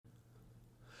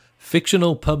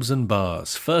Fictional pubs and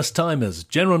bars, first-timers,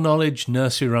 general knowledge,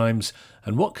 nursery rhymes,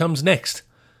 and what comes next.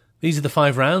 These are the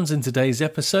 5 rounds in today's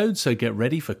episode, so get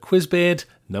ready for Quizbeard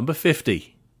number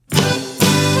 50.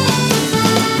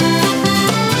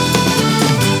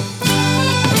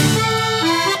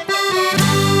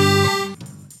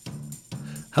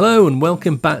 Hello and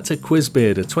welcome back to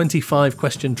Quizbeard, a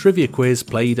 25-question trivia quiz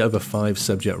played over 5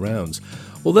 subject rounds.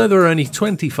 Although there are only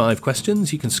 25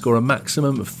 questions, you can score a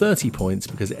maximum of 30 points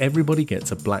because everybody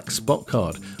gets a black spot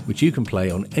card, which you can play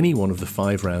on any one of the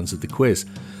 5 rounds of the quiz.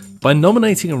 By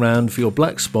nominating a round for your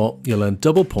black spot, you'll earn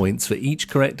double points for each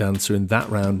correct answer in that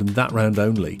round and that round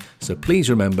only. So please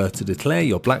remember to declare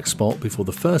your black spot before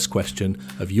the first question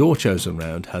of your chosen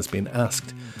round has been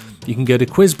asked. You can go to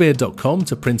quizbeard.com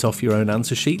to print off your own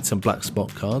answer sheets and black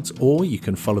spot cards, or you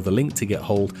can follow the link to get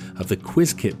hold of the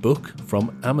Quiz Kit book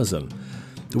from Amazon.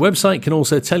 The website can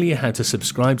also tell you how to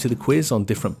subscribe to the quiz on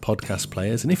different podcast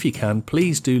players, and if you can,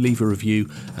 please do leave a review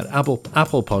at Apple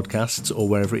Podcasts or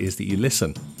wherever it is that you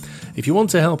listen. If you want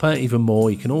to help out even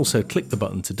more, you can also click the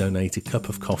button to donate a cup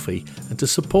of coffee and to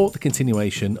support the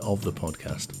continuation of the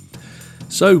podcast.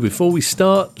 So before we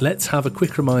start, let's have a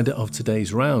quick reminder of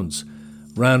today's rounds.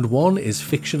 Round 1 is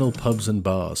fictional pubs and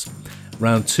bars.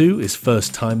 Round 2 is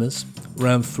first timers.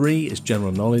 Round 3 is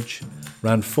general knowledge.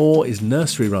 Round 4 is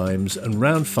nursery rhymes, and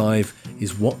round 5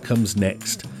 is what comes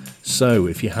next. So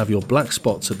if you have your black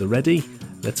spots at the ready,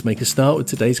 let's make a start with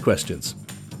today's questions.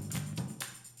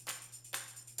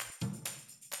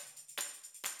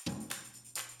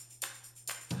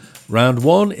 Round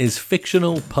 1 is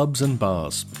fictional pubs and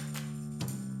bars.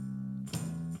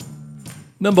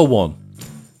 Number 1.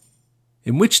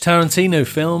 In which Tarantino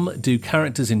film do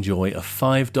characters enjoy a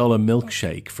 $5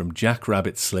 milkshake from Jack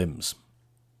Rabbit Slims?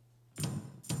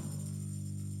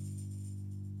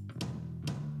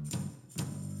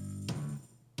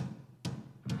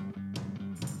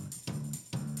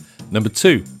 Number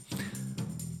 2.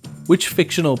 Which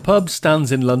fictional pub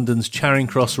stands in London's Charing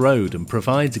Cross Road and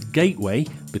provides a gateway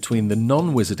between the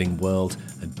non-wizarding world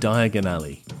and Diagon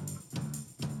Alley?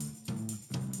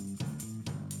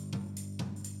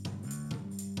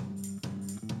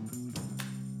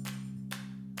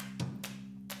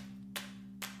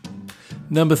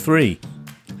 Number 3.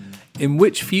 In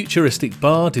which futuristic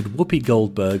bar did Whoopi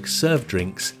Goldberg serve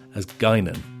drinks as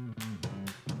Guinan?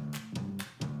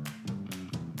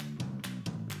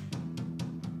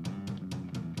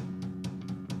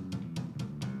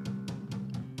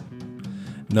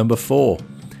 Number 4.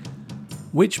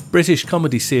 Which British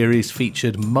comedy series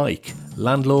featured Mike,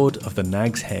 landlord of the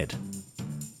Nag's Head?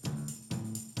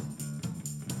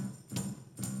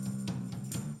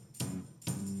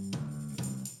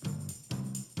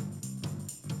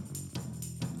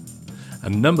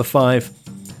 And number 5.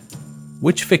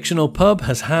 Which fictional pub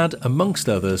has had, amongst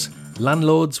others,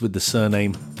 landlords with the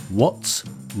surname Watts,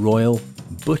 Royal,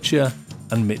 Butcher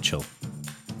and Mitchell?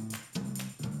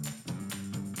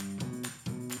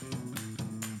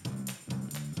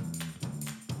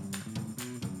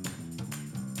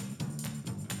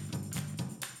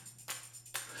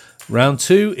 Round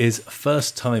 2 is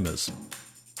first timers.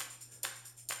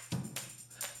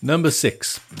 Number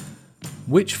 6.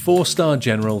 Which 4-star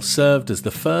general served as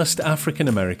the first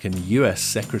African-American US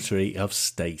Secretary of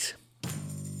State?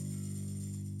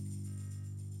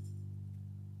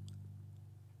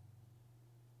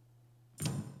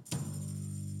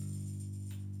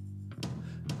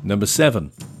 Number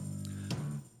 7.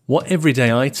 What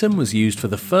everyday item was used for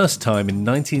the first time in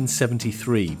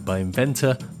 1973 by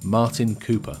inventor Martin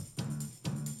Cooper?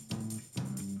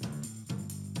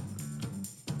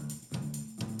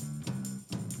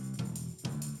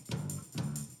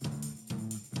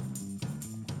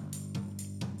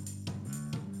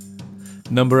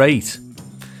 Number 8.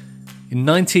 In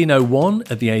 1901,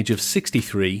 at the age of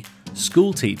 63,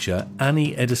 schoolteacher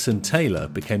Annie Edison Taylor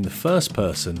became the first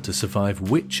person to survive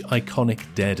which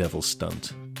iconic Daredevil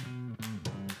stunt?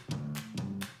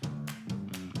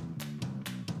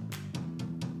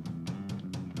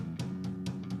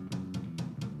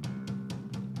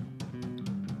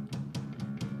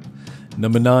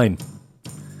 Number 9.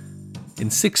 In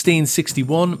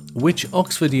 1661, which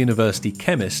Oxford University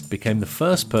chemist became the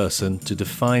first person to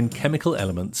define chemical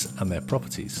elements and their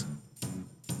properties?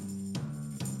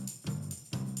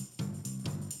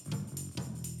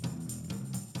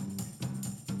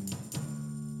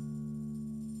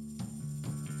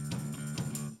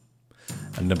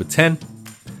 And number 10.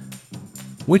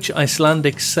 Which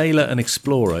Icelandic sailor and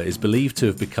explorer is believed to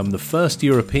have become the first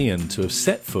European to have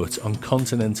set foot on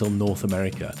continental North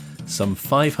America, some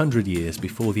 500 years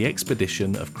before the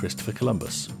expedition of Christopher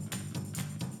Columbus?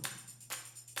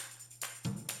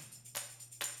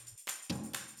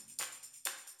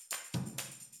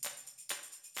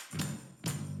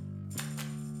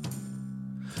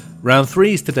 Round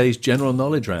 3 is today's general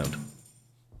knowledge round.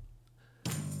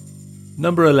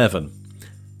 Number 11.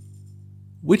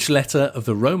 Which letter of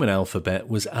the Roman alphabet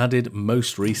was added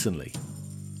most recently?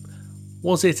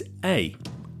 Was it A,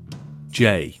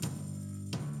 J,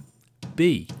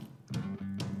 B,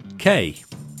 K,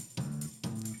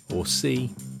 or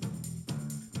C,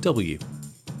 W?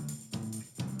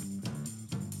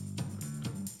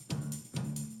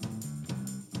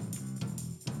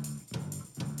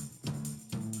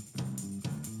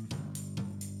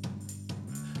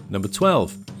 Number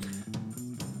 12.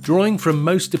 Drawing from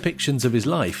most depictions of his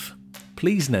life,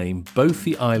 please name both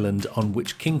the island on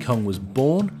which King Kong was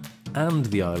born and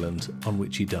the island on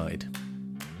which he died.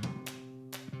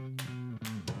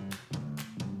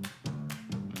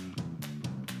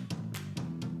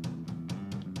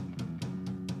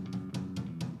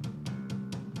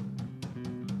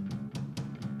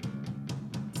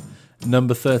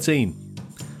 Number 13.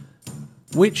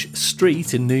 Which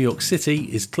street in New York City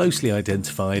is closely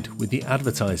identified with the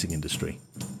advertising industry?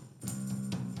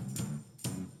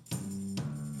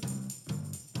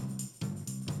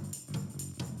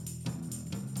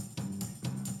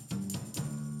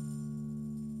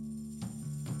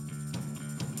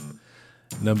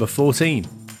 Number 14.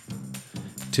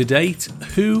 To date,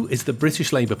 who is the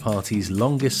British Labour Party's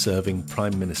longest serving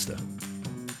Prime Minister?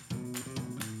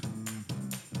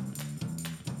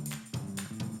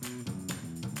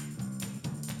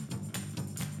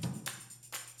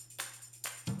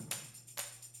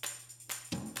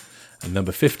 And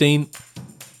number 15.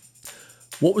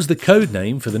 What was the code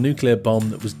name for the nuclear bomb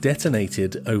that was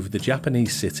detonated over the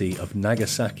Japanese city of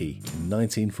Nagasaki in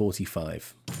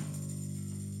 1945?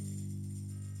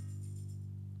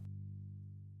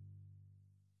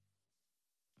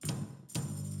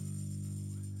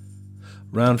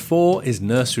 Round 4 is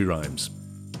nursery rhymes.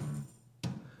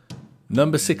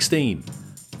 Number 16.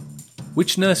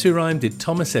 Which nursery rhyme did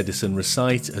Thomas Edison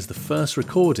recite as the first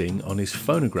recording on his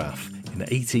phonograph in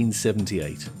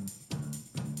 1878?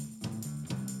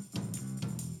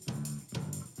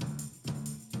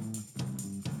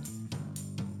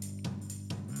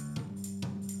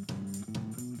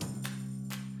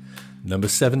 Number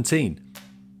 17.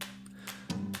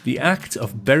 The act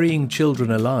of burying children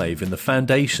alive in the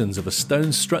foundations of a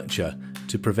stone structure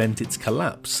to prevent its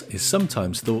collapse is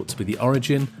sometimes thought to be the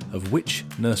origin of which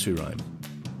nursery rhyme?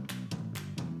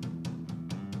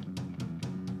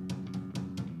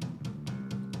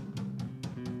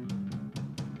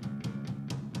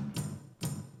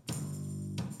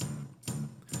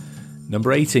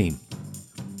 Number 18.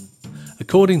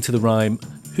 According to the rhyme,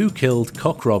 who killed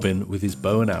Cock Robin with his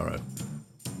bow and arrow?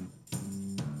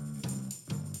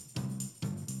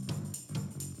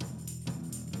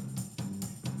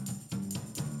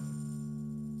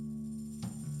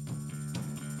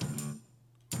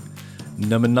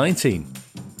 Number 19.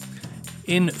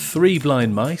 In Three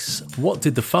Blind Mice, what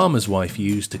did the farmer's wife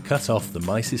use to cut off the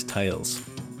mice's tails?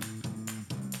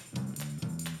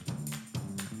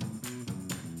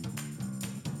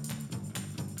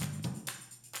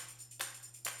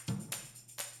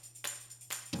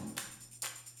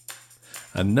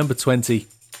 And number 20.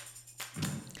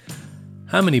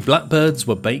 How many blackbirds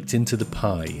were baked into the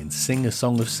pie in Sing a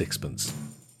Song of Sixpence?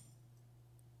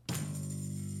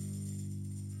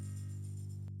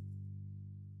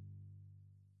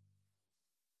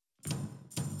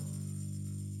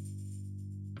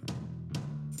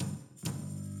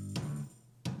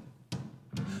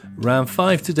 Round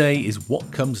 5 today is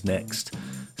what comes next.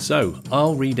 So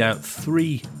I'll read out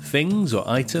 3 things or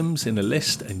items in a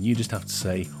list and you just have to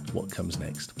say what comes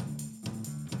next.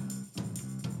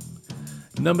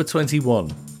 Number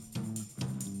 21.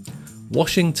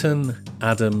 Washington,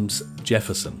 Adams,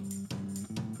 Jefferson.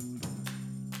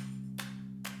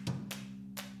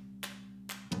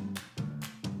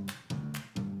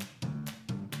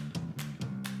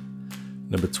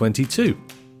 Number 22.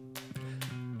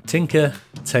 Tinker,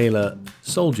 Tailor,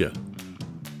 Soldier.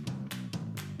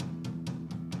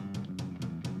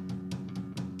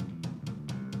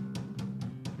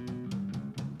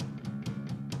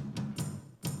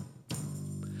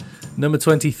 Number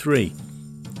 23.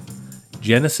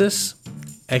 Genesis,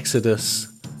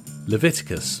 Exodus,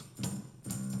 Leviticus.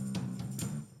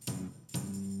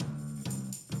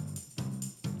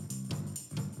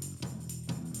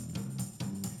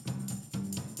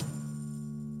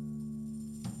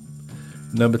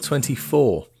 Number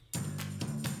 24.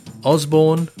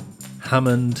 Osborne,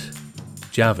 Hammond,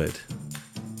 Javed.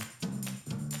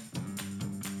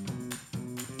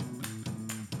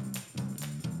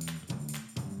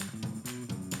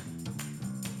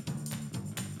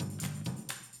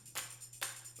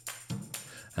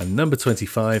 And number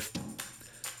 25,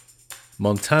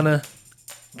 Montana,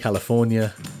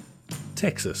 California,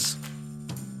 Texas.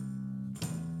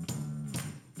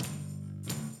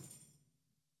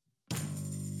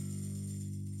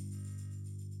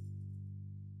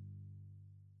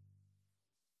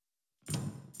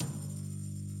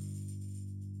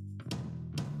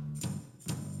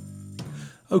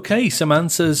 Okay, some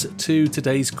answers to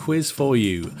today's quiz for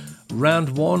you.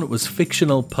 Round 1 was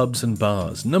fictional pubs and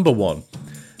bars. Number 1,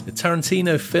 the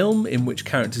Tarantino film in which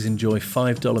characters enjoy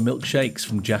 $5 milkshakes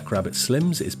from Jack Rabbit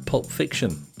Slims is Pulp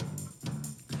Fiction.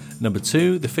 Number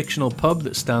 2, the fictional pub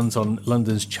that stands on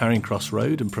London's Charing Cross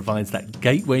Road and provides that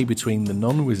gateway between the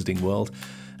non-wizarding world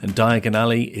and Diagon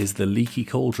Alley is the Leaky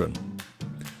Cauldron.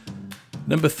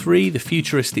 Number 3, the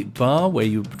futuristic bar where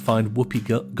you would find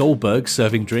Whoopi Goldberg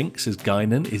serving drinks as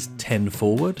Guinan is 10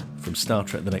 Forward from Star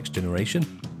Trek The Next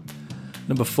Generation.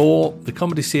 Number 4, the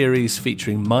comedy series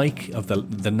featuring Mike of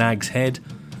the Nag's Head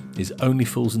is Only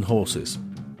Fools and Horses.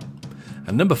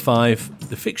 And number 5,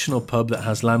 the fictional pub that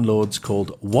has landlords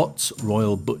called Watts,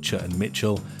 Royal, Butcher and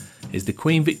Mitchell is the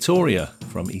Queen Victoria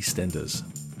from EastEnders.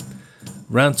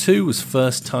 Round 2 was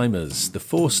First Timers, the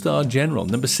 4-star general.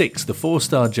 Number 6, the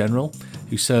 4-star general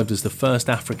who served as the first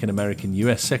African-American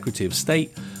US Secretary of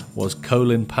State was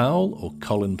Colin Powell, or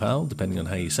Colin Powell, depending on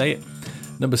how you say it.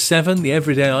 Number 7, the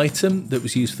everyday item that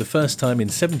was used for the first time in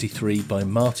 1973 by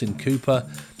Martin Cooper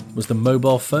was the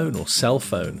mobile phone or cell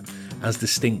phone, as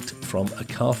distinct from a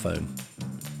car phone.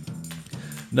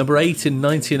 Number 8, in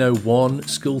 1901,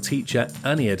 schoolteacher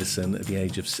Annie Edison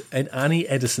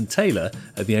Taylor,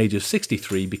 at the age of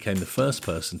 63, became the first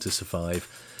person to survive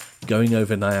going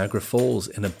over Niagara Falls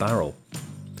in a barrel.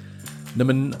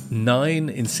 Number 9, in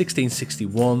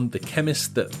 1661, the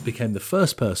chemist that became the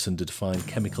first person to define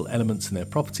chemical elements and their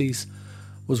properties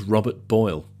was Robert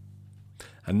Boyle.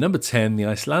 And number 10, the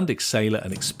Icelandic sailor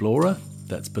and explorer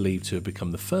that's believed to have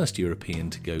become the first European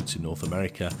to go to North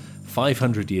America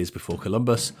 500 years before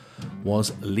Columbus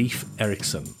was Leif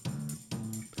Erikson.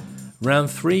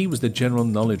 Round 3 was the general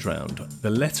knowledge round. The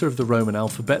letter of the Roman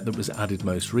alphabet that was added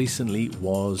most recently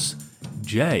was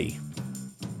J.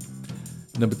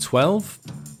 Number 12,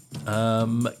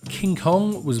 King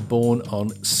Kong was born on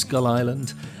Skull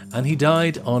Island and he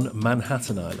died on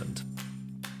Manhattan Island.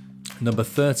 Number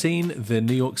 13, the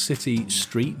New York City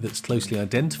street that's closely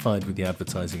identified with the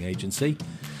advertising agency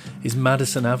is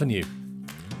Madison Avenue.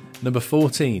 Number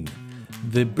 14,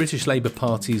 the British Labour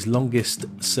Party's longest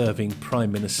serving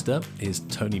Prime Minister is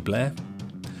Tony Blair.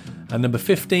 And number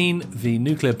 15, the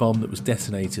nuclear bomb that was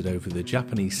detonated over the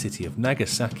Japanese city of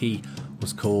Nagasaki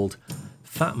was called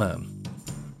Fat Man.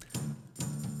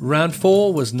 Round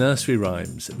 4 was nursery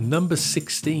rhymes. Number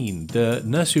 16, the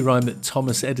nursery rhyme that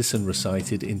Thomas Edison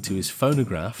recited into his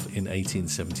phonograph in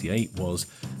 1878 was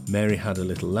Mary Had a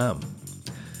Little Lamb.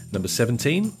 Number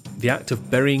 17, the act of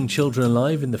burying children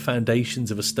alive in the foundations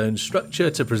of a stone structure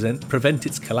to prevent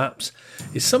its collapse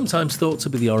is sometimes thought to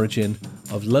be the origin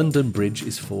of London Bridge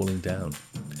is falling down.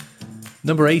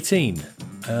 Number 18,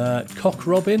 Cock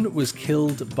Robin was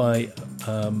killed by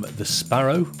the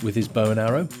sparrow with his bow and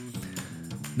arrow.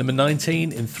 Number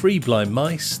 19, in Three Blind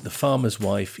Mice, the farmer's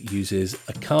wife uses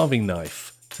a carving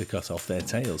knife to cut off their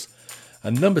tails.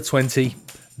 And number 20,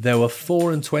 there were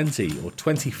 4 and 20, or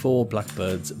 24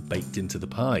 blackbirds baked into the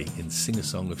pie in Sing a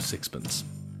Song of Sixpence.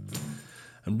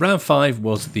 And round 5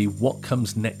 was the What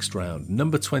Comes Next round.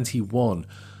 Number 21,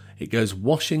 it goes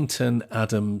Washington,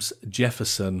 Adams,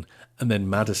 Jefferson, and then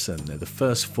Madison. They're the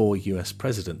first 4 US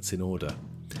presidents in order.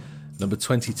 Number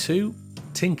 22,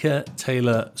 Tinker,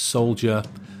 Tailor, Soldier.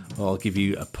 Well, I'll give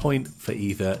you a point for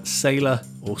either sailor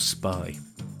or spy.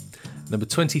 Number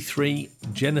 23,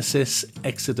 Genesis,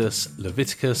 Exodus,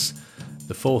 Leviticus.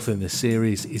 The 4th in this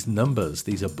series is Numbers.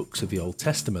 These are books of the Old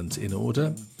Testament in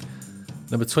order.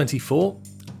 Number 24,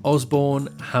 Osborne,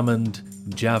 Hammond,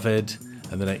 Javed,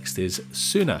 and the next is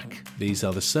Sunak. These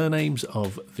are the surnames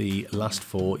of the last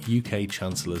 4 UK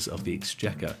Chancellors of the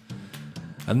Exchequer.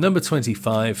 And number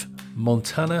 25,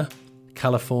 Montana,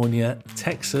 California,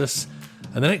 Texas,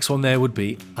 and the next one there would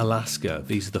be Alaska.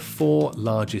 These are the 4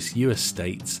 largest US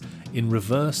states in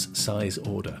reverse size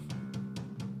order.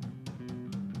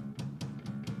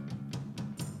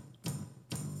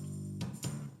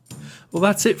 Well,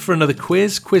 that's it for another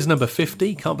quiz number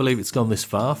 50. Can't believe it's gone this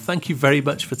far. Thank you very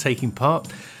much for taking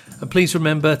part. And please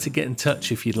remember to get in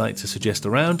touch if you'd like to suggest a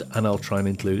round, and I'll try and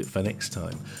include it for next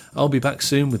time. I'll be back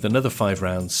soon with another 5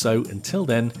 rounds, so until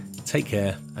then, take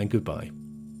care and goodbye.